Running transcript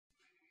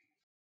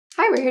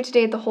Hi, we're here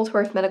today at the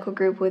Holtorf Medical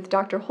Group with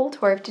Dr.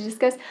 Holtorf to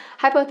discuss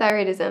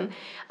hypothyroidism.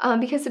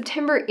 Because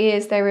September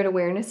is Thyroid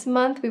Awareness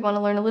Month, we want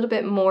to learn a little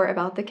bit more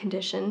about the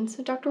condition.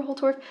 So Dr.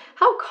 Holtorf,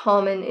 how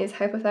common is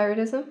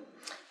hypothyroidism?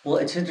 Well,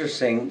 it's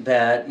interesting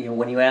that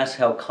when you ask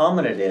how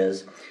common it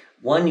is,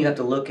 one you have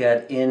to look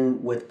at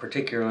with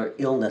particular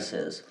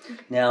illnesses.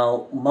 Okay.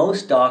 Now,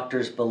 most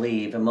doctors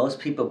believe, and most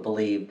people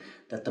believe,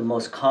 that the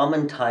most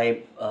common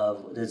type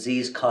of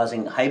disease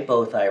causing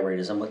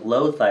hypothyroidism with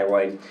low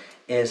thyroid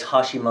is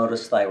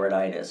Hashimoto's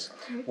thyroiditis,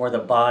 where the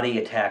body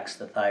attacks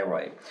the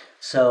thyroid.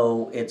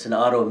 So it's an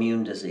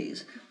autoimmune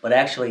disease. But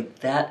actually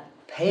that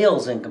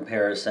pales in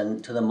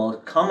comparison to the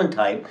most common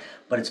type,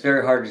 but it's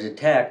very hard to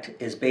detect,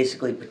 is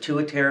basically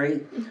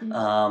pituitary and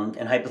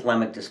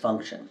hypothalamic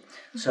dysfunction.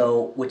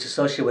 So, which is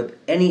associated with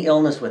any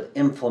illness with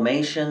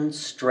inflammation,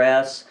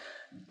 stress,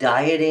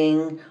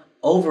 dieting,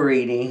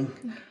 overeating,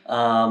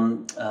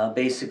 any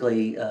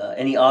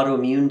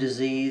autoimmune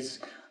disease,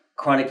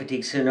 chronic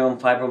fatigue syndrome,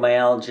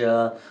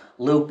 fibromyalgia,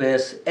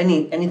 lupus,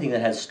 anything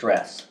that has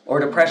stress, or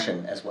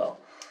depression as well.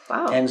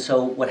 Wow. And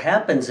so what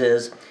happens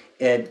is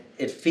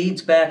it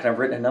feeds back, and I've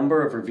written a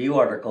number of review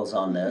articles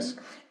on this,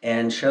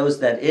 and shows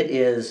that it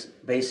is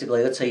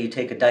basically, let's say you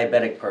take a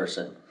diabetic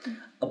person,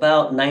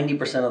 about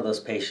 90% of those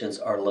patients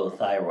are low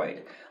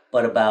thyroid,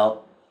 but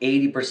about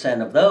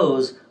 80% of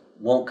those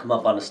won't come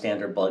up on a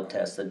standard blood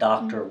test. The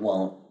doctor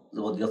won't.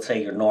 You'll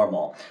say you're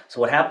normal.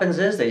 So what happens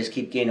is they just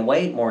keep gaining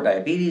weight, more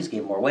diabetes,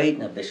 gain more weight,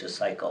 and a vicious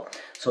cycle.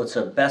 So it's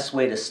the best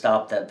way to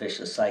stop that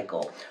vicious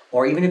cycle.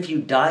 Or even if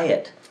you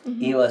diet,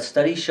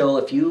 studies show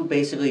if you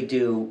basically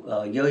do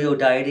yo-yo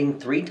dieting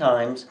 3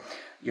 times,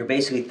 your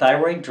basically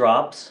thyroid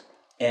drops,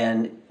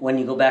 and when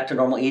you go back to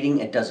normal eating,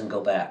 it doesn't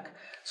go back.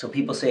 So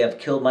people say, I've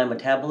killed my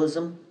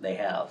metabolism. They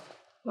have.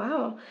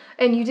 Wow.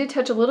 And you did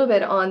touch a little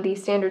bit on the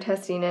standard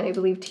testing, and I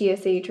believe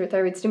TSH, or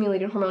thyroid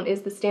stimulating hormone,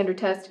 is the standard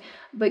test,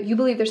 but you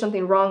believe there's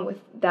something wrong with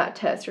that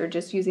test, or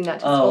just using that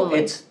test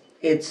only?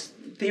 It's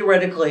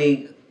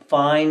theoretically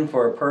fine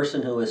for a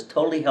person who is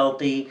totally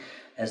healthy,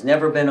 has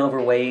never been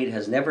overweight,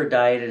 has never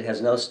dieted,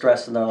 has no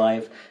stress in their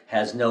life,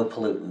 has no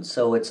pollutants.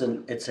 So it's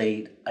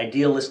a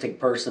idealistic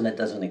person that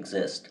doesn't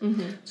exist.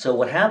 So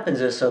what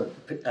happens is,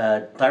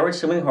 thyroid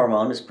stimulating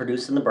hormone is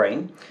produced in the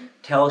brain,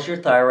 tells your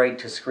thyroid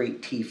to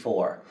secrete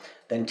T4.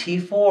 Then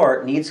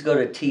T4 needs to go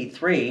to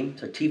T3,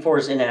 so T4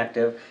 is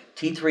inactive.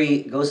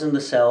 T3 goes in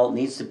the cell,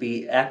 needs to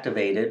be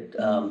activated,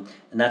 and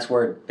that's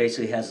where it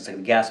basically has a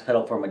gas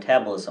pedal for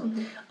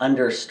metabolism.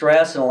 Under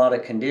stress and a lot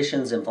of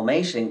conditions,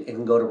 inflammation, it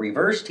can go to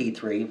reverse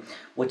T3,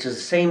 which is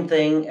the same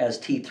thing as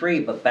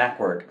T3, but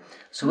backward.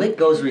 So it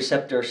goes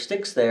receptor,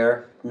 sticks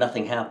there,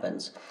 nothing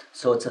happens.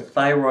 So it's a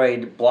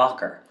thyroid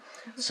blocker.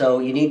 So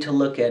you need to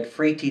look at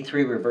free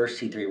T3, reverse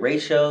T3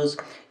 ratios.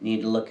 You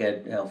need to look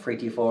at free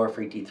T4,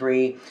 free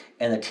T3.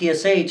 And the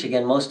TSH,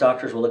 again, most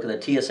doctors will look at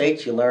the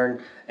TSH. You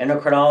learn,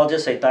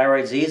 endocrinologists say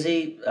thyroid's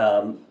easy.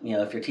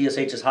 If your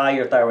TSH is high,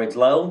 your thyroid's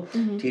low.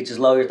 TSH is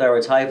low, your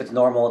thyroid's high. If it's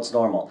normal, it's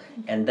normal.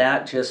 And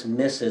that just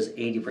misses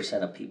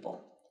 80% of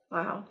people.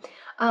 Wow.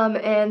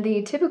 And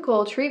the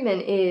typical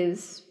treatment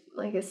is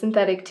like a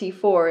synthetic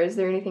T4. Is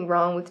there anything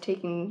wrong with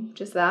taking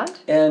just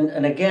that?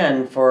 And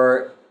again,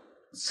 for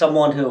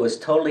someone who is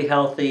totally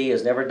healthy,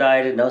 has never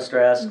dieted, no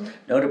stress,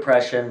 no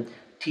depression,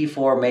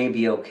 T4 may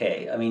be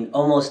okay. I mean,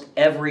 almost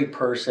every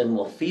person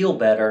will feel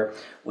better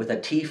with a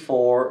T4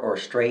 or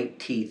straight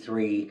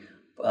T3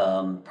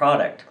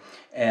 product.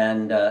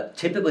 And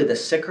typically the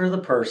sicker the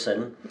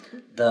person,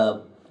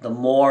 the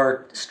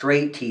more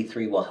straight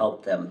T3 will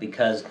help them,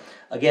 because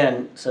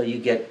again, so you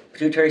get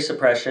pituitary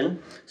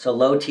suppression, so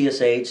low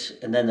TSH,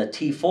 and then the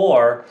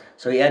T4,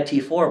 so you add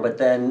T4, but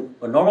then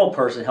a normal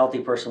person, healthy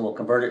person, will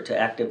convert it to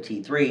active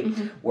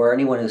T3, where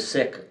anyone who's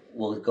sick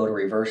will go to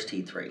reverse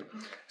T3.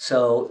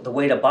 So the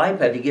way to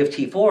bypass, if you give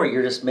T4,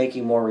 you're just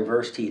making more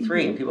reverse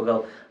T3, and people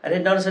go, I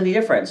didn't notice any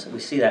difference. We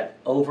see that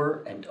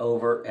over and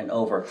over and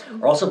over.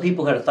 Or also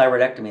people who had a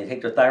thyroidectomy, they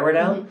take their thyroid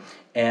out,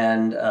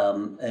 and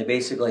they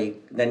basically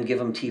then give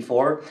them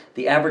T4.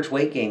 The average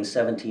weight gain is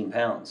 17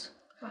 pounds.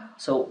 Wow.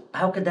 So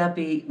how could that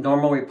be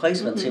normal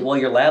replacement? Say, well,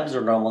 your labs are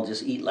normal,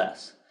 just eat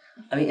less.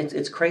 I mean,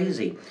 it's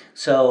crazy.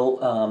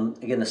 So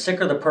again, the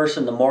sicker the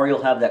person, the more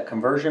you'll have that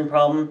conversion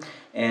problem.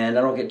 And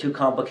I don't get too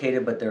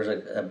complicated, but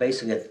there's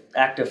basically an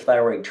active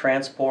thyroid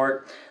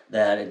transport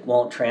that it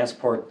won't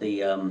transport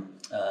the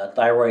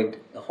thyroid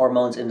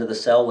hormones into the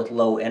cell with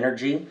low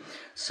energy.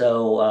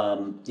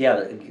 So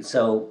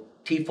so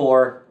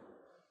T4,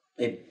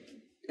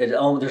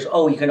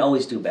 you can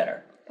always do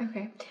better.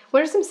 Okay.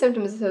 What are some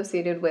symptoms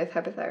associated with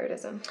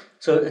hypothyroidism?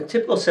 So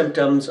typical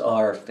symptoms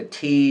are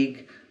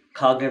fatigue,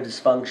 cognitive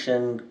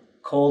dysfunction,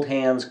 cold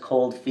hands,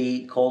 cold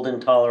feet, cold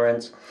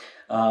intolerance.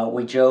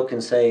 We joke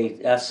and say,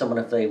 ask someone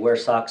if they wear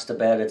socks to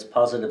bed. It's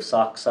positive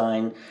sock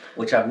sign,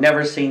 which I've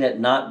never seen it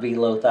not be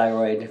low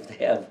thyroid if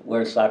they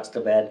wear socks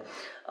to bed.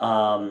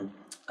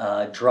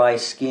 Dry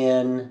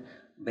skin,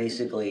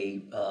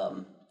 basically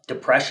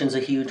depression's a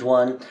huge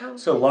one.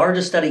 So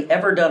largest study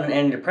ever done on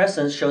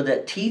antidepressants showed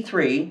that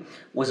T3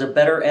 was a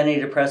better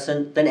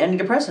antidepressant than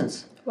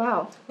antidepressants.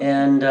 Wow.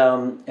 And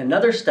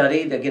another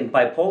study, again,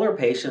 bipolar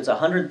patients,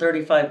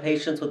 135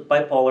 patients with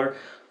bipolar,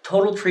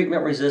 total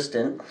treatment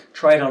resistant,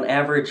 tried on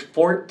average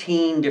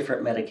 14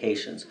 different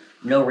medications.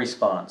 No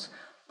response.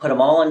 Put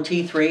them all on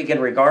T3, again,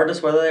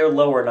 regardless whether they were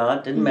low or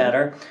not, didn't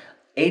matter.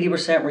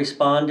 80%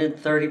 responded,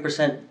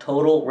 30%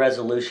 total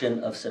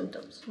resolution of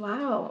symptoms.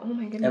 Wow. Oh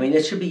my goodness. I mean,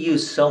 it should be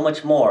used so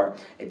much more.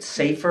 It's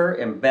safer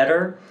and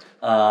better,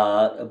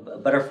 a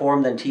better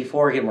form than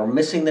T4. Again, we're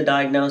missing the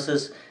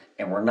diagnosis,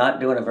 and we're not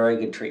doing a very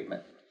good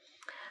treatment.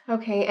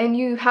 Okay, and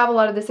you have a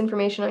lot of this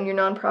information on your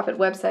nonprofit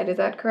website, is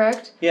that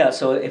correct? Yeah,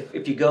 so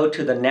if you go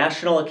to the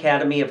National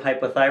Academy of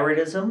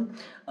Hypothyroidism,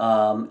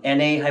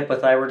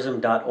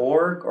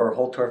 nahypothyroidism.org, or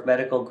Holtorf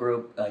Medical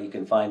Group, you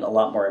can find a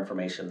lot more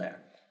information there.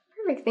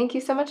 Perfect. Thank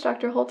you so much,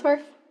 Dr.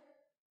 Holtorf.